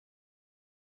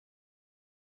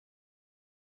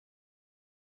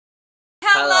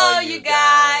Hello, you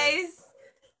guys.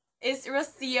 It's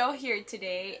Rocio here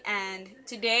today, and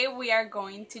today we are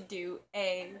going to do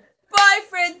a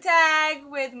boyfriend tag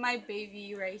with my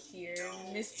baby right here,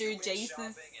 Mr.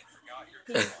 Jesus.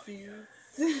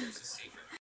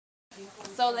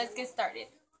 So let's get started.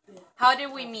 How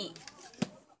did we meet?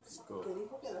 School.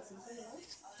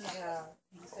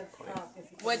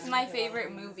 What's my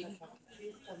favorite movie?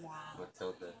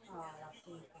 Matilda.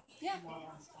 Yeah.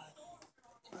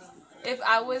 If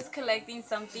I was collecting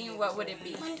something, what would it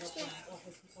be?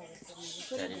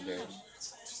 Teddy bear.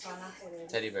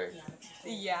 Teddy bear.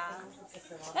 Yeah.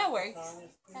 That works.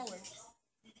 That works.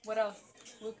 What else?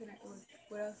 What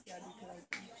else y'all be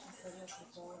collecting?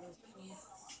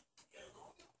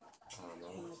 I don't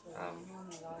know.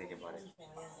 Think about it.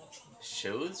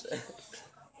 Shoes?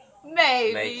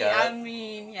 Maybe. Makeup. I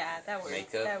mean, yeah, that works.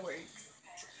 Makeup. That works.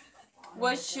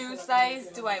 What shoe size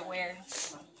do I wear?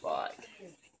 Fuck.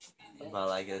 About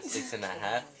like a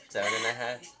 6.5,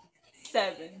 7.5.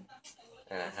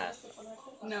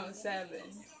 7.5. No, 7.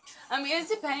 I mean, it's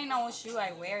depending on what shoe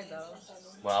I wear, though.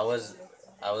 Well,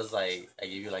 I was like, I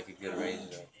gave you like a good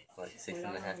range though, like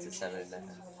 6.5 to 7.5.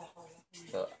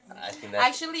 So I think that's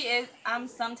Actually, I'm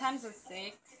sometimes a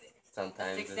 6,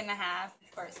 sometimes. 6.5,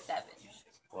 or 7.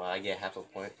 Well, I get half a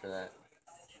point for that.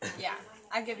 Yeah,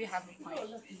 I give you half a point.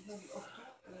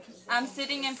 I'm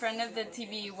sitting in front of the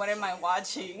TV. What am I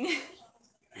watching?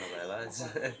 Novelas.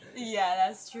 Yeah,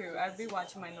 that's true. I'd be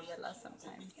watching my novelas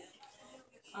sometimes.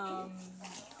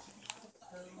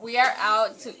 We are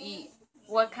out to eat.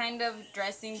 What kind of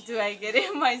dressing do I get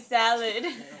in my salad?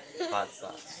 Hot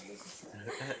sauce.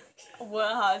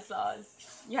 What hot sauce?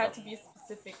 You have to be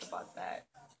specific about that.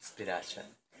 Spiracha.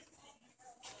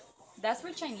 That's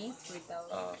for Chinese food,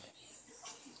 though.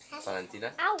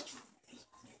 Valentina? Ow!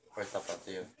 Or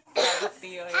tapatio?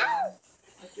 Tapatio, yeah.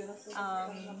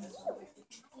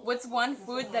 What's one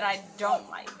food that I don't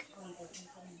like?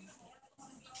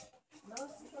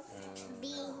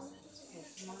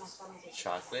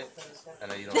 Chocolate? I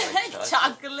know you don't like chocolate.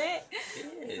 Chocolate?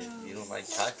 Yeah, you don't like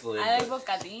chocolate. I like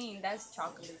bocadín. That's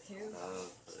chocolate too.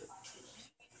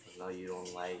 No, you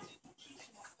don't like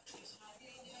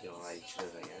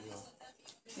chile relleno.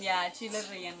 Yeah, chile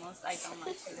rellenos. I don't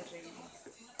like chile rellenos.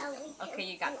 Okay,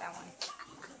 you got that one.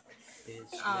 We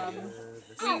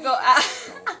go out.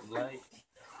 Like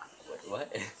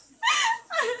what?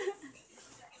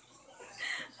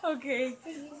 Okay,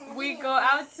 we go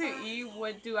out to eat.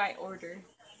 What do I order?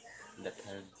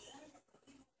 Depends.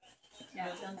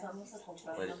 Yeah.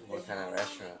 What kind of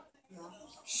restaurant?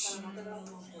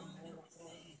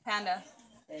 Panda.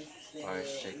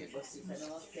 Orange chicken.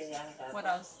 What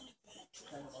else?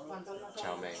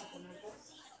 Chow mein.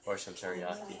 Or some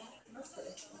teriyaki.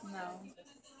 No.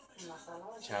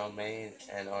 Chow mein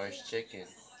and orange chicken.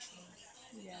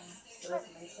 Yeah.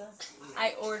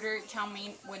 I ordered chow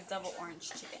mein with double orange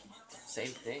chicken. Same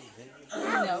thing.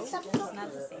 No, it's not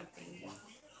the same thing.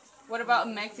 What about a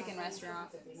Mexican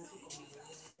restaurant?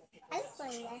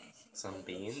 Some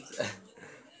beans.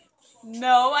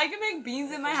 No, I can make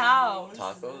beans in my house.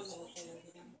 Tacos.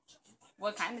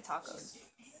 What kind of tacos?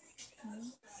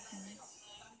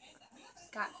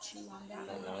 Got you on that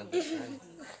one.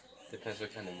 Depends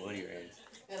what kind of mood you're in.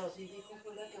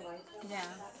 Yeah,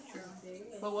 true.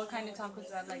 But what kind of tacos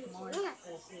do I like more?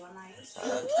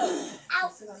 Salad.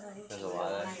 There's a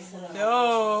lot of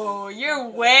No, you're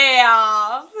way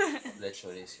off. the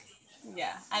chorizo.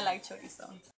 Yeah, I like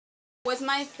chorizo. What's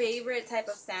my favorite type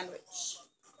of sandwich?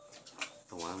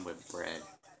 The one with bread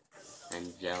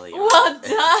and jelly. Well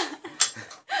done.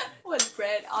 With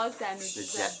bread, all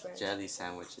sandwiches have bread. Jelly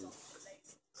sandwiches.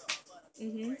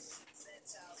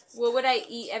 What would I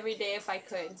eat every day if I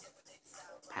could?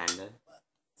 Panda.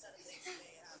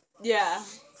 Yeah.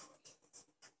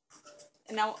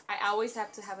 And I always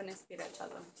have to have an espiracha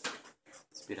though.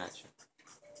 Spiracha.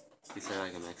 You said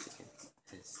like a Mexican.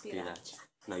 Spiracha.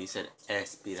 No, you said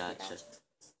espiracha.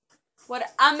 What?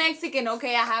 I'm Mexican,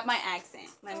 okay? I have my accent.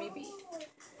 Let me be.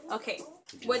 Okay.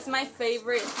 What's my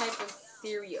favorite type of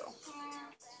cereal?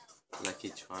 Lucky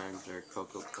Charms or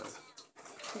Cocoa Puff.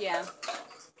 Yeah.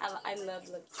 I love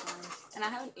Lucky Charms. And I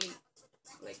haven't eaten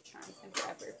Lucky Charms in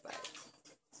forever, but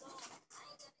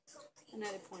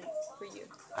another point for you.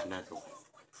 Another one.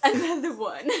 Another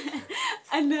one.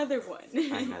 Another one.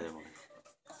 Another one.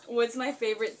 What's my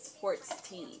favorite sports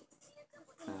team?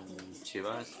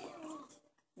 Chivas?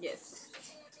 Yes.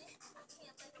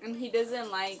 And he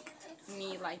doesn't like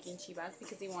me liking Chivas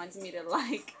because he wants me to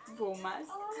like Pumas.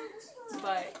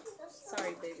 But,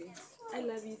 sorry, baby. I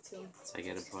love you too. So I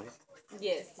get a point?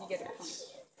 Yes, you get a point.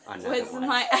 Another What's one.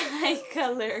 my eye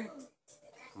color?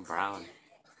 Brown.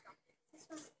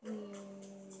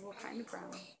 What kind of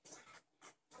brown?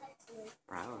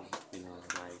 Brown, you know,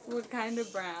 like. What kind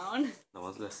of brown? No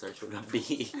one's gonna search what it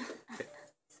be.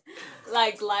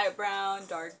 Like light brown,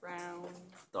 dark brown.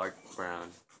 Dark brown.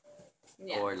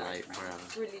 Yeah, or light brown.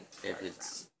 Really. If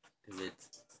it's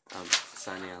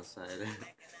sunny outside.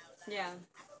 Yeah,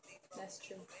 that's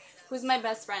true. Who's my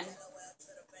best friend?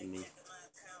 Me.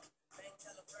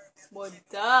 Well,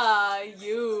 duh,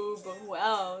 you. But who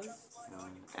else?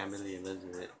 Emily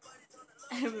Elizabeth.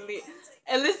 Emily.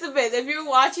 Elizabeth, if you're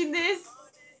watching this,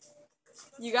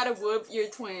 you gotta whoop your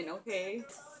twin, okay?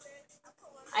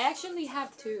 I actually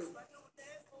have two.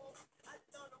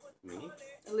 Me?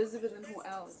 Elizabeth and who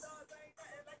else?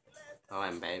 Oh,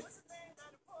 and Babe.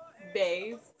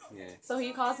 Babe? Yeah. So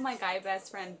he calls my guy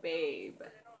best friend Babe.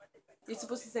 You're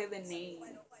supposed to say the name.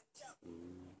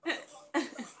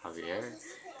 Javier?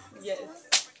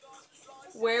 Yes.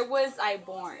 Where was I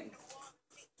born?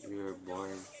 We were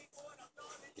born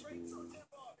in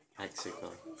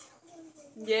Mexico.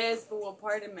 Yes, but what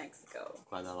part of Mexico?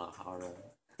 Guadalajara.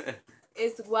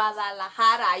 It's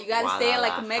Guadalajara. You gotta say it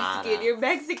like a Mexican. You're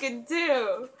Mexican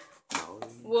too. No.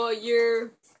 Well,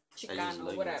 you're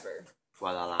Chicano, whatever.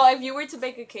 Guadalajara. Oh, if you were to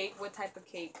bake a cake, what type of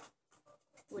cake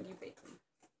would you bake?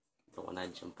 The one I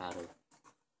jump out of.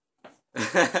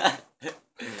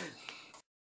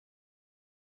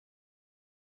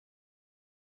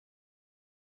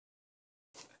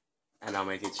 And I'll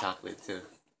make it chocolate too.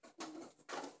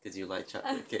 Because you like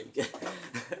chocolate cake.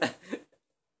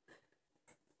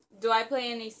 Do I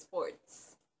play any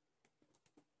sports?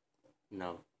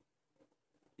 No.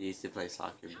 You used to play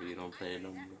soccer, but you don't play it no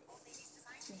more.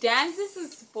 Dance is a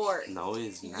sport. No,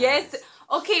 it's not. Yes.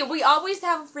 Okay, we always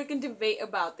have a freaking debate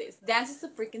about this. Dance is a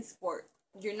freaking sport.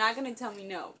 You're not gonna tell me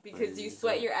no because you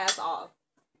sweat your ass off.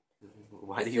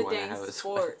 Why do you want to have a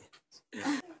sport?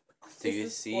 Do you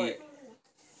see?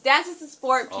 Dance is a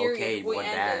sport, period. Okay, what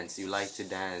dance? You like to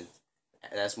dance.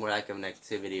 That's more like an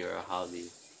activity or a hobby.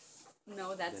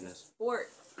 No, that's a sport.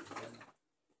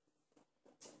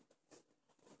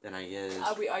 Then I guess...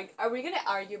 Are we gonna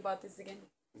argue about this again?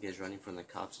 I guess running from the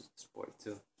cops is a sport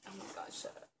too. Oh my gosh,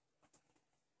 shut up.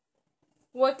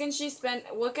 What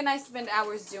can I spend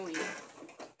hours doing?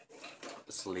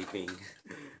 Sleeping.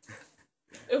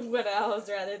 What else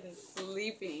rather than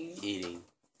sleeping? Eating.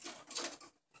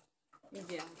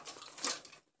 Yeah.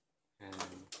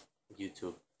 And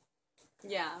YouTube.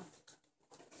 Yeah.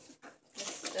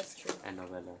 That's true. And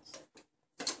novelas.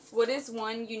 What is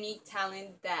one unique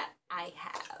talent that I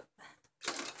have?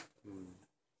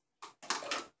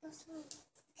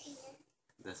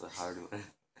 That's a hard one.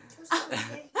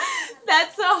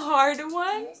 That's a hard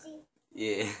one?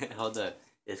 Yeah, hold up.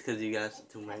 It's because you got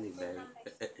too many, babe.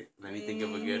 Let me think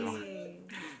of a good one.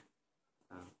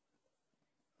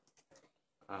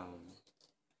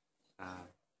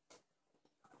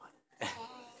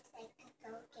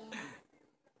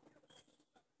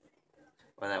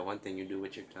 Or that one thing you do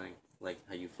with your tongue, like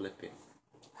how you flip it.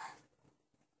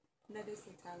 That is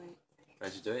a talent.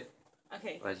 Why'd you do it?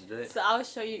 Okay. Why'd you do it? So I'll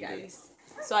show you guys.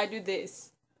 So I do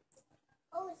this.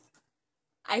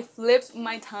 I flip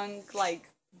my tongue like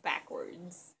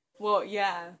backwards. Well,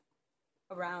 yeah.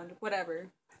 Around.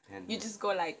 Whatever. You just go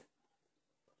like...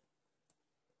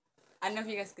 I don't know if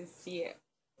you guys can see it.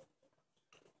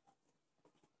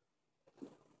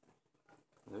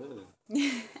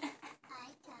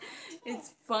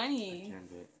 It's funny.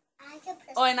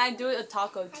 Oh, and I do a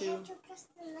taco too.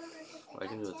 I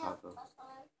can do a taco.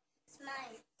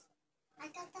 I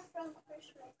got that from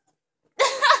Christmas.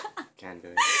 Can't do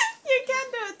it. You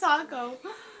can't do a taco.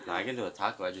 No, I can do a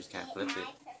taco. I just can't flip it.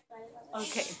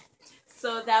 Okay.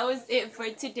 So that was it for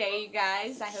today, you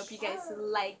guys. I hope you guys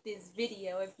like this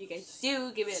video. If you guys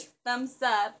do, give it a thumbs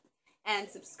up and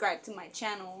subscribe to my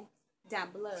channel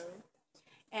down below.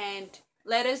 And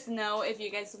let us know if you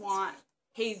guys want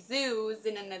Jesus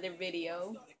in another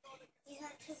video.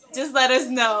 Just let us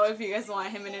know if you guys want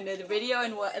him in another video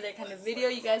and what other kind of video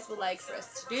you guys would like for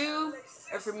us to do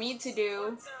or for me to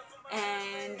do.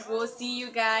 And we'll see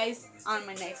you guys on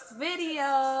my next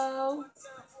video.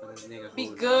 Be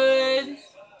good.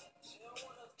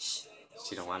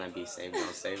 She don't want to be saved.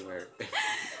 Don't save her.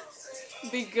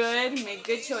 Be good. Make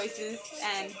good choices.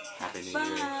 And have Happy New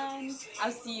fun. Year's.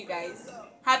 I'll see you guys.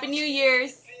 Happy New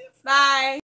Year's.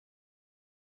 Bye.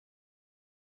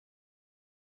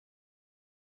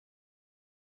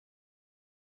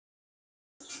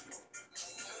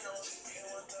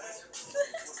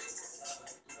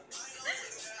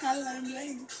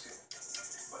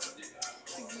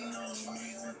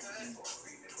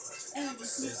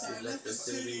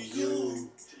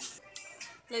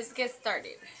 Let's get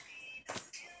started.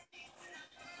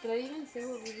 Did I even say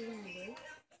what we were gonna do?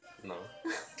 No.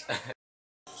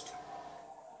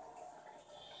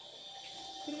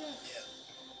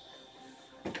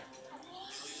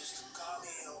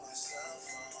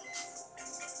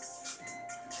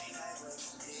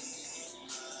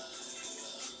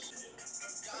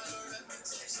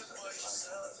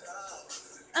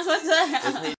 What's that?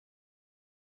 That's how you